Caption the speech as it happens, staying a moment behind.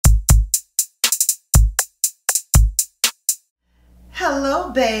Hello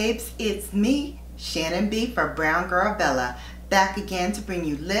babes, it's me, Shannon B for Brown Girl Bella, back again to bring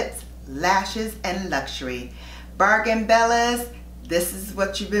you lips, lashes, and luxury. Bargain Bellas, this is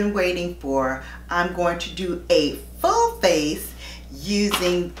what you've been waiting for. I'm going to do a full face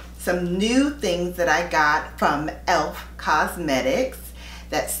using some new things that I got from e.l.f. Cosmetics.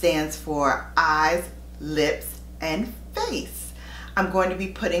 That stands for eyes, lips, and face. I'm going to be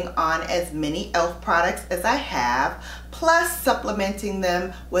putting on as many e.l.f. products as I have, plus supplementing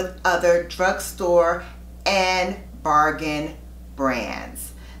them with other drugstore and bargain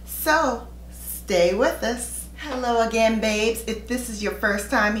brands. So stay with us. Hello again babes. If this is your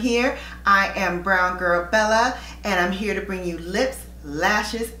first time here, I am Brown Girl Bella and I'm here to bring you lips,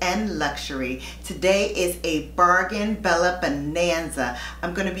 lashes, and luxury. Today is a Bargain Bella Bonanza.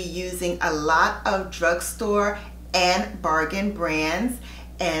 I'm going to be using a lot of drugstore and bargain brands.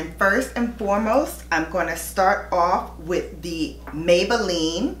 And first and foremost, I'm going to start off with the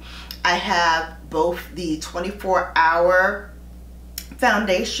Maybelline. I have both the 24-hour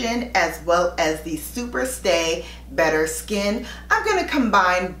foundation as well as the Super Stay Better Skin. I'm going to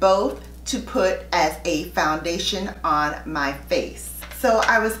combine both to put as a foundation on my face. So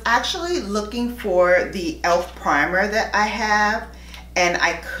I was actually looking for the e.l.f. primer that I have and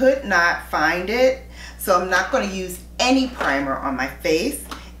I could not find it. So I'm not going to use any primer on my face.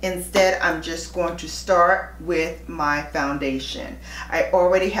 Instead, I'm just going to start with my foundation. I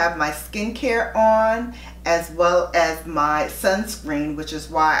already have my skincare on as well as my sunscreen, which is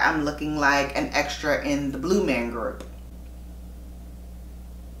why I'm looking like an extra in the Blue Man group.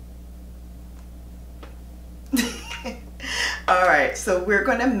 Alright, so we're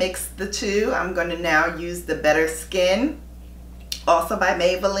going to mix the two. I'm going to now use the Better Skin, also by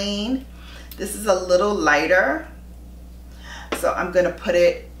Maybelline. This is a little lighter, so I'm going to put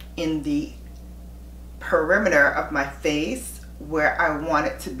it in the perimeter of my face where I want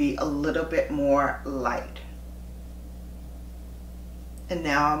it to be a little bit more light. And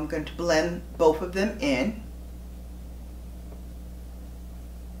now I'm going to blend both of them in.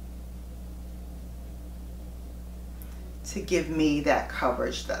 To give me that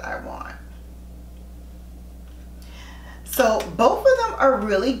coverage that I want. So both of them are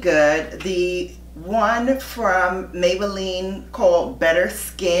really good. The one from Maybelline called Better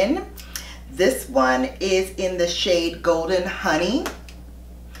Skin, this one is in the shade Golden Honey.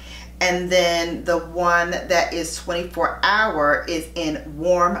 And then the one that is 24-hour is in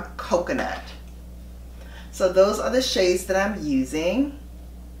Warm Coconut. So those are the shades that I'm using.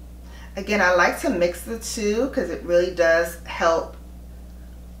 Again, I like to mix the two because it really does help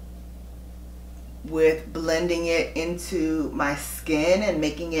with blending it into my skin and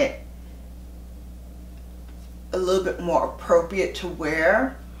making it a little bit more appropriate to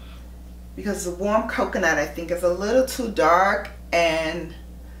wear, because the Warm Coconut I think is a little too dark and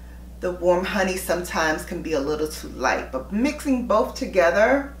the Warm Honey sometimes can be a little too light, but mixing both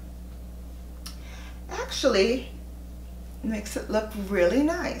together actually makes it look really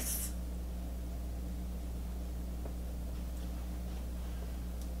nice.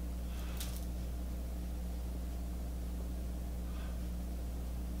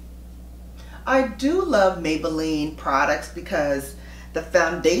 I do love Maybelline products because the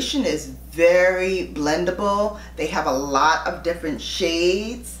foundation is very blendable. They have a lot of different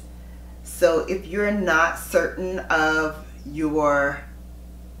shades. So if you're not certain of your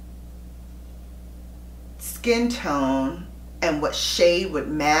skin tone and what shade would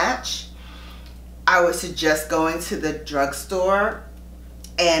match, I would suggest going to the drugstore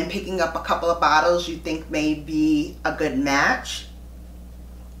and picking up a couple of bottles you think may be a good match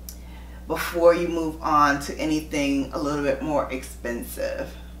before you move on to anything a little bit more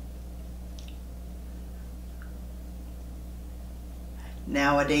expensive.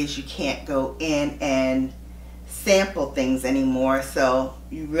 Nowadays you can't go in and sample things anymore, so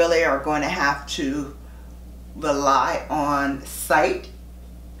you really are going to have to rely on sight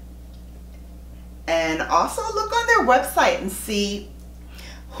and also look on their website and see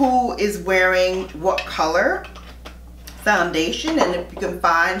who is wearing what color foundation, and if you can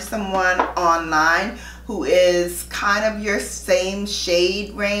find someone online who is kind of your same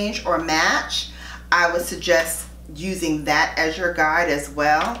shade range or match, I would suggest using that as your guide as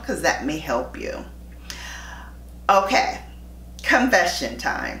well, because that may help you. Okay, confession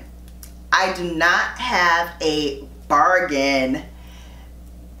time. I do not have a bargain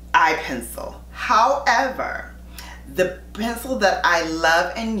eye pencil. However, the pencil that I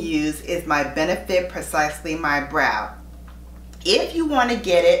love and use is my Benefit Precisely My Brow. If you want to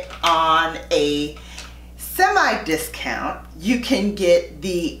get it on a semi-discount, you can get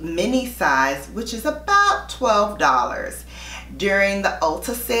the mini size, which is about $12. During the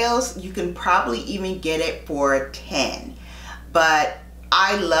Ulta sales, you can probably even get it for $10. But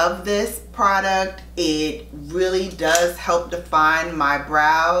I love this product. It really does help define my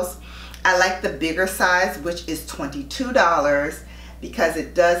brows. I like the bigger size, which is $22, because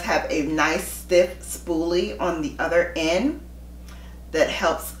it does have a nice stiff spoolie on the other end that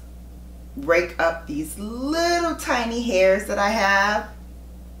helps rake up these little tiny hairs that I have,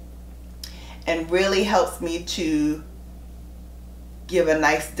 and really helps me to give a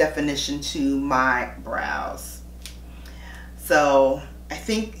nice definition to my brows. So I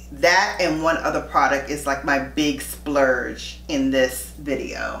think that and one other product is like my big splurge in this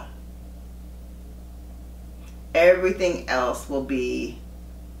video. Everything else will be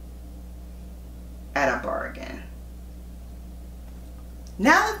at a bargain.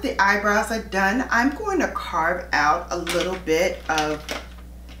 Now that the eyebrows are done, I'm going to carve out a little bit of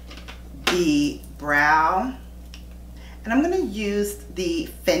the brow. And I'm going to use the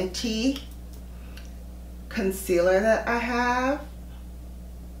Fenty concealer that I have.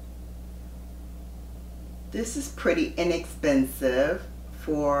 This is pretty inexpensive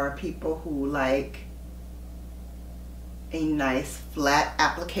for people who like a nice flat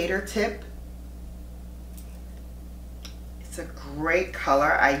applicator tip. It's a great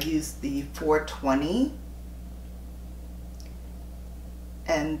color. I used the 420,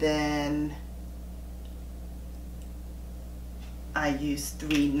 and then I used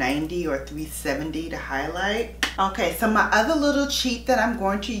 390 or 370 to highlight. Okay, so my other little cheat that I'm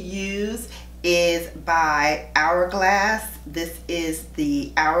going to use is by Hourglass. This is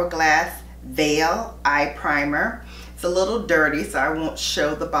the Hourglass Veil Eye Primer. It's a little dirty, so I won't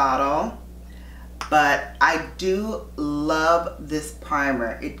show the bottle, but I do love this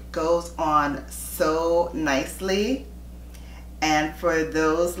primer. It goes on so nicely, and for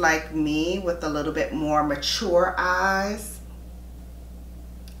those like me with a little bit more mature eyes,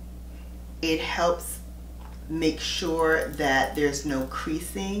 it helps make sure that there's no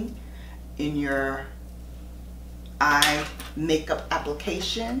creasing in your eye makeup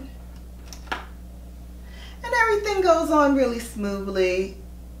application. And everything goes on really smoothly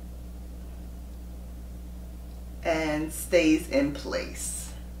and stays in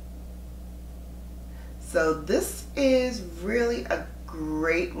place. So this is really a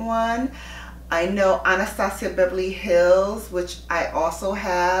great one. I know Anastasia Beverly Hills, which I also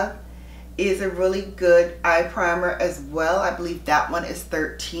have, is a really good eye primer as well. I believe that one is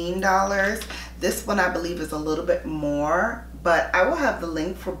 $13. This one I believe is a little bit more, but I will have the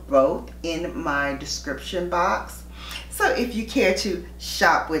link for both in my description box. So if you care to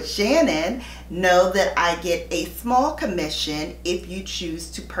shop with Shannon, know that I get a small commission if you choose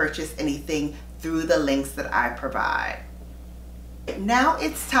to purchase anything through the links that I provide. Now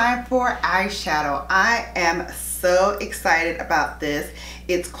it's time for eyeshadow. I am so excited about this.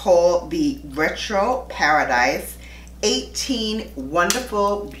 It's called the Retro Paradise. 18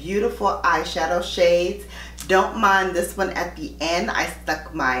 wonderful, beautiful eyeshadow shades. Don't mind this one at the end. I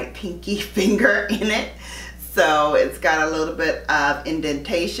stuck my pinky finger in it, so it's got a little bit of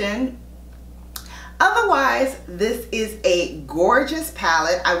indentation. Otherwise, this is a gorgeous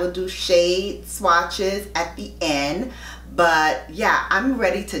palette. I will do shade swatches at the end, but yeah, I'm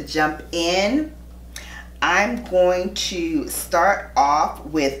ready to jump in. I'm going to start off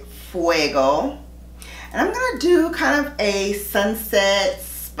with Fuego, and I'm gonna do kind of a sunset,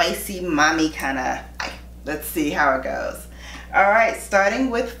 spicy mommy kind of. Let's see how it goes. All right,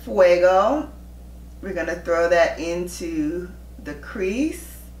 starting with Fuego, we're gonna throw that into the crease.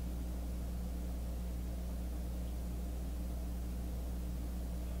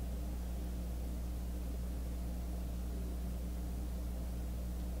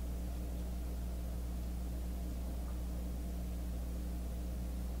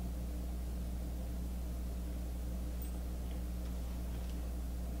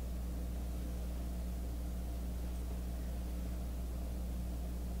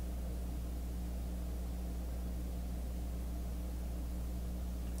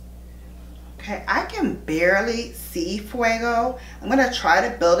 Okay, I can barely see Fuego. I'm going to try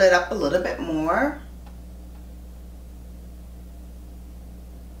to build it up a little bit more.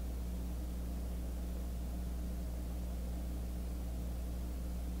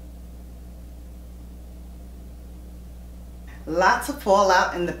 Lots of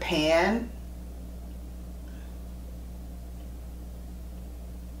fallout in the pan.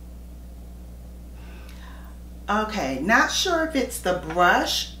 Okay, not sure if it's the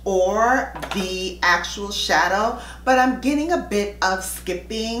brush or the actual shadow, but I'm getting a bit of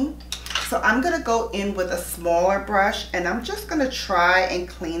skipping. So I'm gonna go in with a smaller brush, and I'm just gonna try and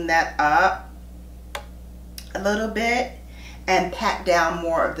clean that up a little bit. and pat down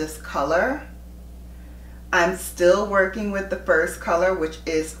more of this color. I'm still working with the first color, which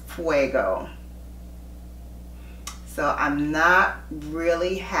is Fuego. So I'm not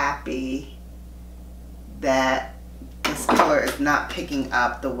really happy that this color is not picking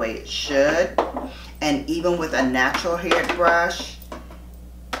up the way it should. And even with a natural haired brush,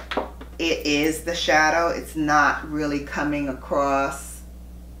 it is the shadow. It's not really coming across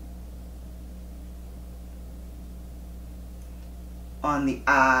on the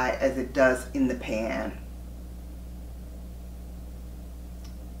eye as it does in the pan.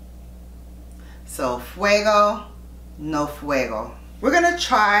 So Fuego, no Fuego. We're gonna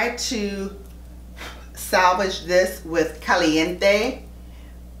try to salvage this with Caliente.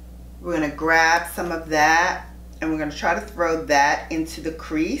 We're gonna grab some of that and we're gonna try to throw that into the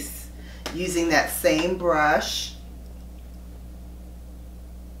crease using that same brush.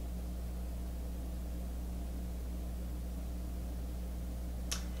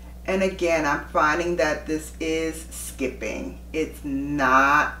 And again, I'm finding that this is skipping. It's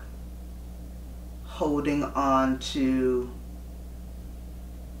not holding on to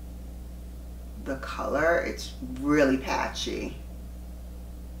the color. It's really patchy.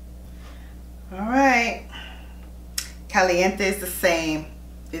 All right, Caliente is the same.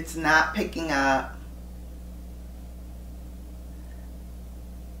 It's not picking up.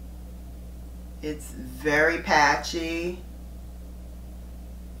 It's very patchy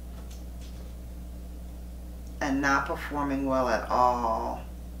and not performing well at all.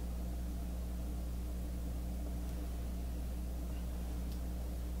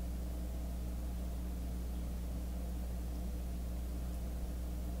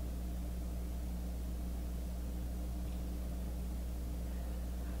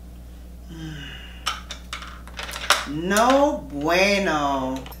 No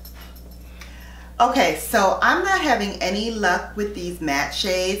bueno. Okay, so I'm not having any luck with these matte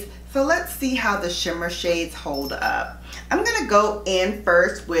shades, so let's see how the shimmer shades hold up. I'm gonna go in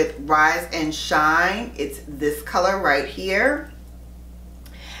first with Rise and Shine. It's this color right here.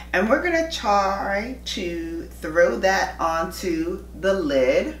 And we're gonna try to throw that onto the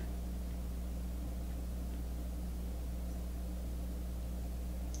lid.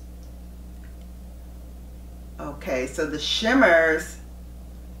 Okay, so the shimmers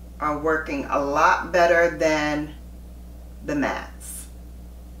are working a lot better than the mattes.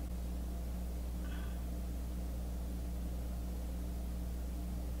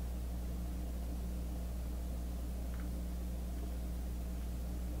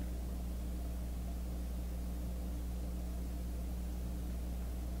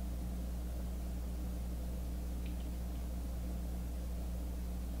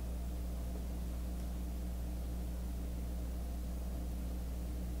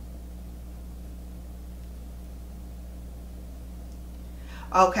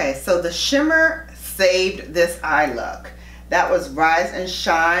 Okay, so the shimmer saved this eye look. That was Rise and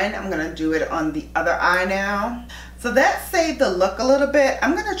Shine. I'm gonna do it on the other eye now. So that saved the look a little bit.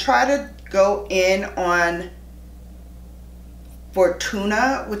 I'm gonna try to go in on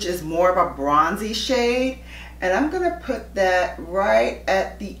Fortuna, which is more of a bronzy shade. And I'm gonna put that right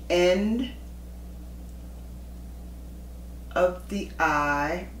at the end of the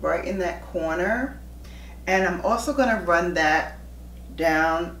eye, right in that corner. And I'm also gonna run that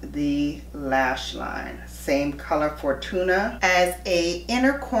down the lash line. Same color Fortuna. As a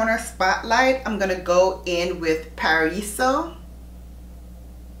inner corner spotlight, I'm gonna go in with Paraiso.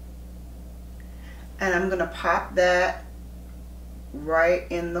 And I'm gonna pop that right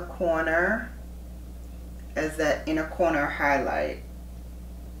in the corner as that inner corner highlight.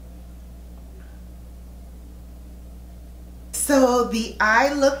 So the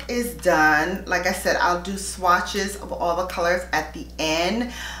eye look is done. Like I said, I'll do swatches of all the colors at the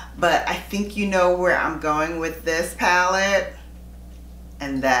end, but I think you know where I'm going with this palette,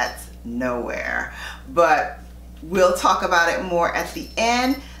 and that's nowhere. But we'll talk about it more at the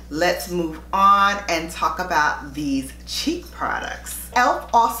end. Let's move on and talk about these cheek products. e.l.f.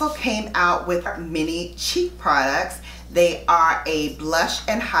 also came out with mini cheek products. They are a blush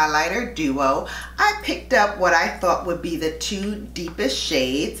and highlighter duo. I picked up what I thought would be the two deepest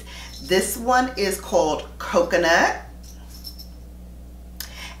shades. This one is called Coconut,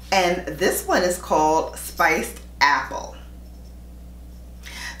 and this one is called Spiced Apple.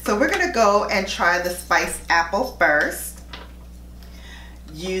 So we're gonna go and try the Spiced Apple first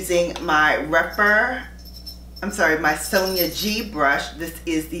using my my Sonia G brush. This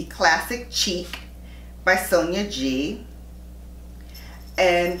is the Classic Cheek by Sonia G.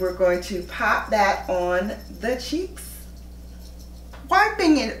 And we're going to pop that on the cheeks.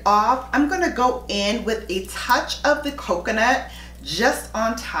 Wiping it off, I'm going to go in with a touch of the coconut just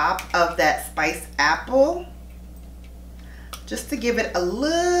on top of that spiced apple, just to give it a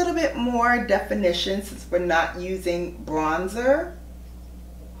little bit more definition since we're not using bronzer.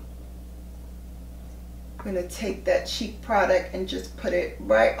 I'm going to take that cheek product and just put it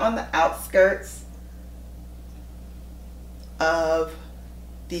right on the outskirts of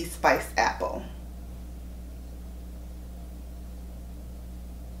the spiced apple.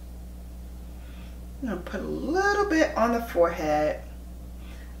 I'm going to put a little bit on the forehead,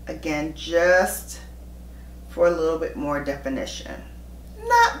 again, just for a little bit more definition.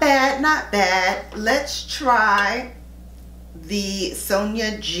 Not bad, not bad. Let's try the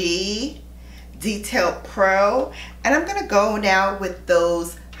Sonia G Detail Pro, and I'm going to go now with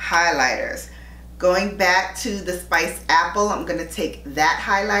those highlighters. Going back to the spiced apple, I'm going to take that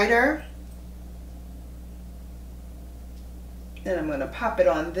highlighter and I'm going to pop it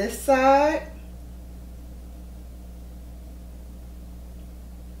on this side.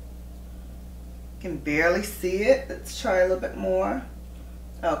 Can barely see it. Let's try a little bit more.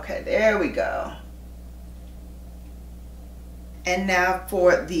 Okay, there we go. And now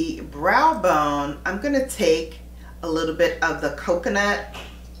for the brow bone, I'm going to take a little bit of the coconut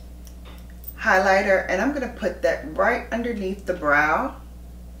highlighter and I'm going to put that right underneath the brow.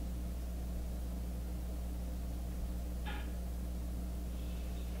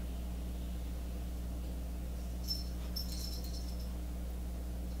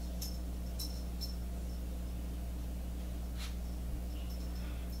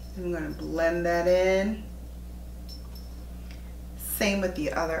 I'm going to blend that in. Same with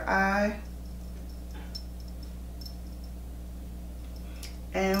the other eye.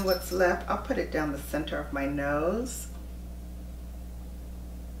 And what's left, I'll put it down the center of my nose.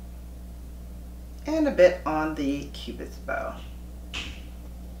 And a bit on the cupid's bow.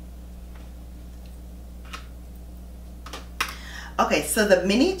 Okay, so the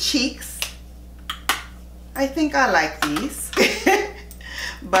mini cheeks, I think I like these.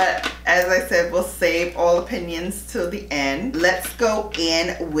 But as I said, we'll save all opinions till the end. Let's go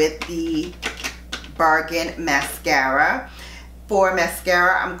in with the Bargain Mascara. For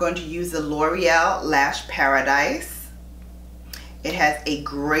mascara, I'm going to use the L'Oreal Lash Paradise. It has a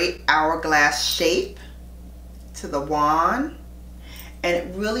great hourglass shape to the wand, and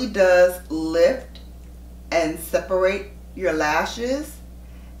it really does lift and separate your lashes,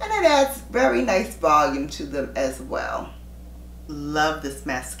 and it adds very nice volume to them as well. Love this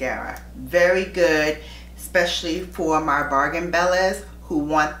mascara. Very good, especially for my bargain bellas who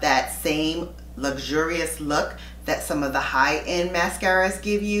want that same luxurious look that some of the high-end mascaras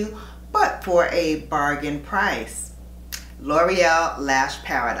give you, but for a bargain price. L'Oreal Lash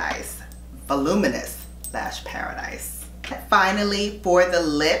Paradise, voluminous Lash Paradise. Finally, for the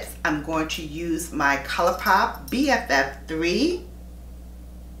lips, I'm going to use my ColourPop BFF3.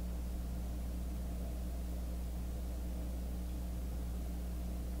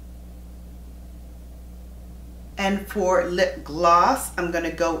 And for lip gloss, I'm going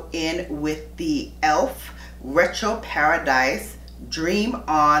to go in with the e.l.f. Retro Paradise Dream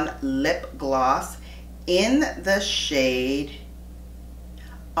On Lip Gloss in the shade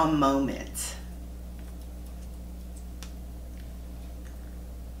A Moment.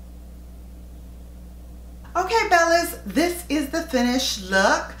 Okay, bellas, this is the finished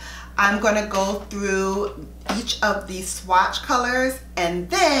look. I'm going to go through each of these swatch colors and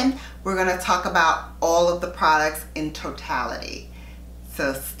then we're going to talk about all of the products in totality.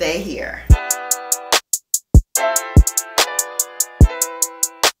 So stay here.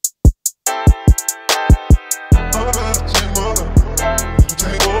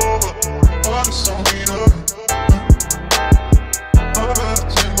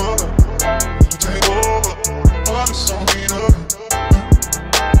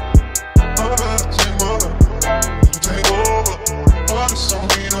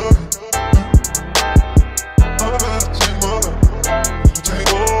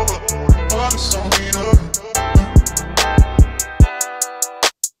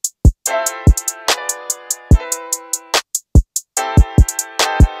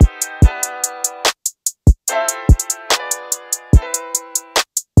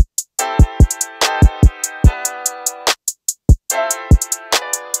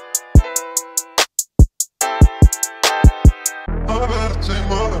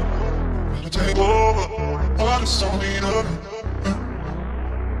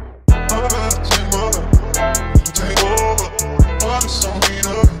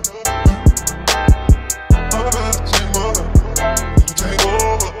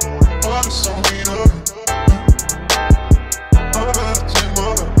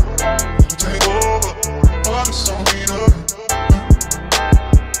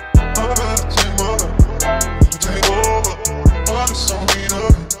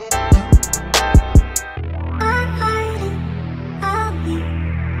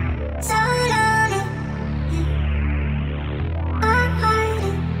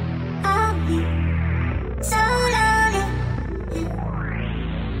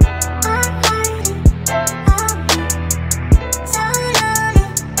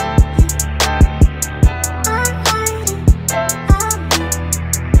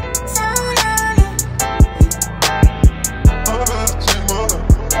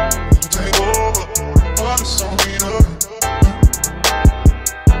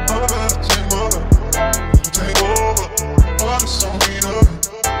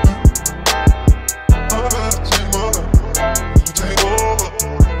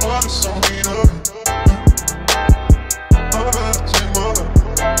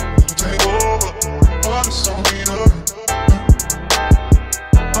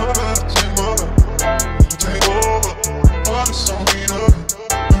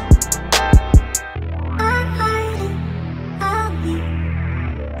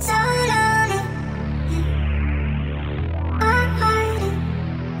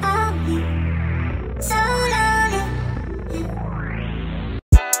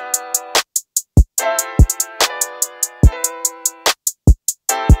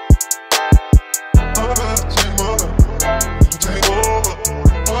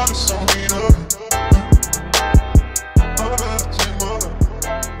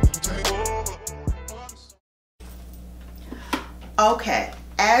 Okay,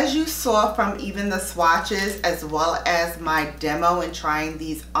 as you saw from even the swatches as well as my demo and trying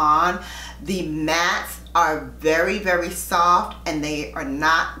these on, the mattes are very, very soft and they are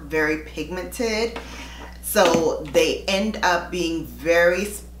not very pigmented. So they end up being very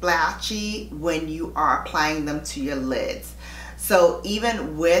splashy when you are applying them to your lids. So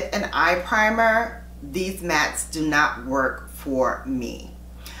even with an eye primer, these mattes do not work for me.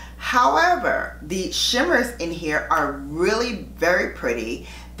 However, the shimmers in here are really very pretty.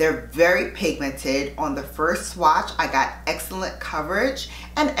 They're very pigmented. On the first swatch, I got excellent coverage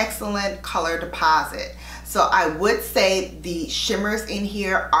and excellent color deposit. So I would say the shimmers in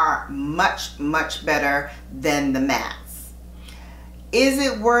here are much, much better than the mattes. Is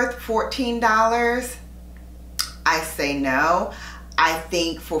it worth $14? I say no. I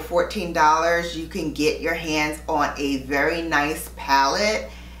think for $14, you can get your hands on a very nice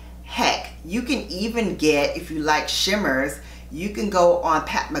palette. Heck, you can even get, if you like shimmers, you can go on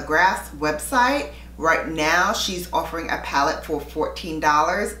Pat McGrath's website. Right now, she's offering a palette for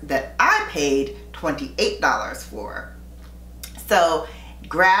 $14 that I paid $28 for. So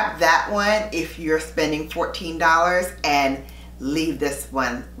grab that one if you're spending $14 and leave this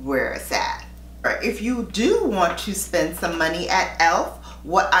one where it's at. If you do want to spend some money at e.l.f.,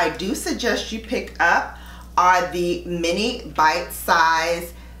 what I do suggest you pick up are the mini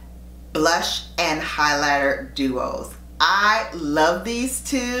bite-size blush and highlighter duos. I love these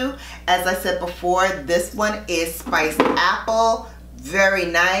two. As I said before, this one is spiced apple, very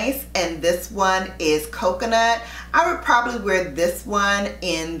nice, and this one is coconut. I would probably wear this one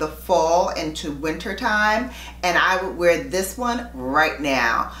in the fall into winter time, and I would wear this one right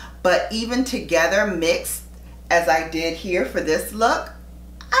now. But even together, mixed as I did here for this look,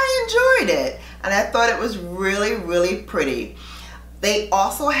 I enjoyed it, and I thought it was really, really pretty. They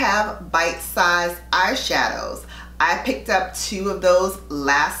also have bite-sized eyeshadows. I picked up 2 of those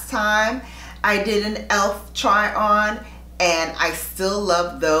last time. I did an e.l.f. try on and I still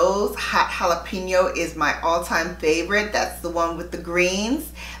love those. Hot Jalapeno is my all-time favorite. That's the one with the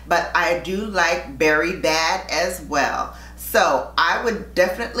greens. But I do like Berry Bad as well. So I would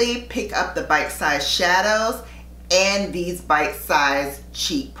definitely pick up the bite-sized shadows and these bite-sized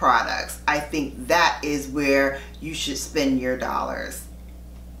cheap products. I think that is where you should spend your dollars.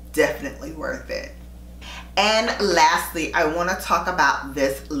 Definitely worth it. And lastly, I want to talk about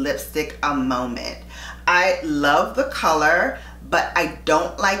this lipstick a moment. I love the color, but I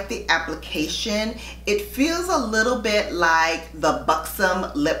don't like the application. It feels a little bit like the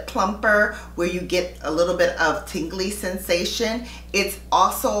Buxom lip plumper where you get a little bit of tingly sensation. It's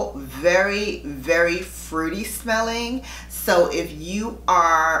also very, very fruity smelling. So if you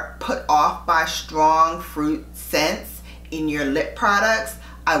are put off by strong fruit scents in your lip products,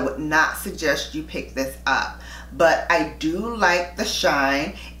 I would not suggest you pick this up. But I do like the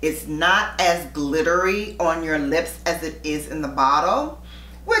shine. It's not as glittery on your lips as it is in the bottle,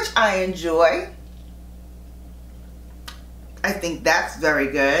 which I enjoy. I think that's very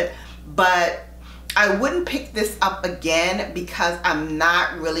good. But I wouldn't pick this up again because I'm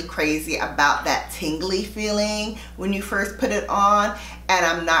not really crazy about that tingly feeling when you first put it on, and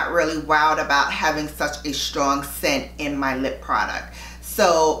I'm not really wowed about having such a strong scent in my lip product.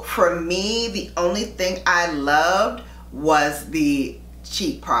 So for me, the only thing I loved was the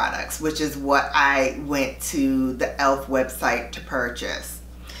cheap products, which is what I went to the e.l.f. website to purchase.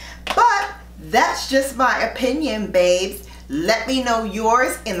 But that's just my opinion, babes. Let me know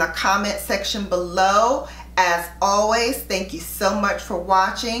yours in the comment section below. As always, thank you so much for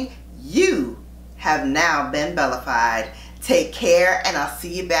watching. You have now been Bellified. Take care, and I'll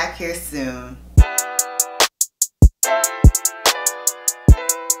see you back here soon.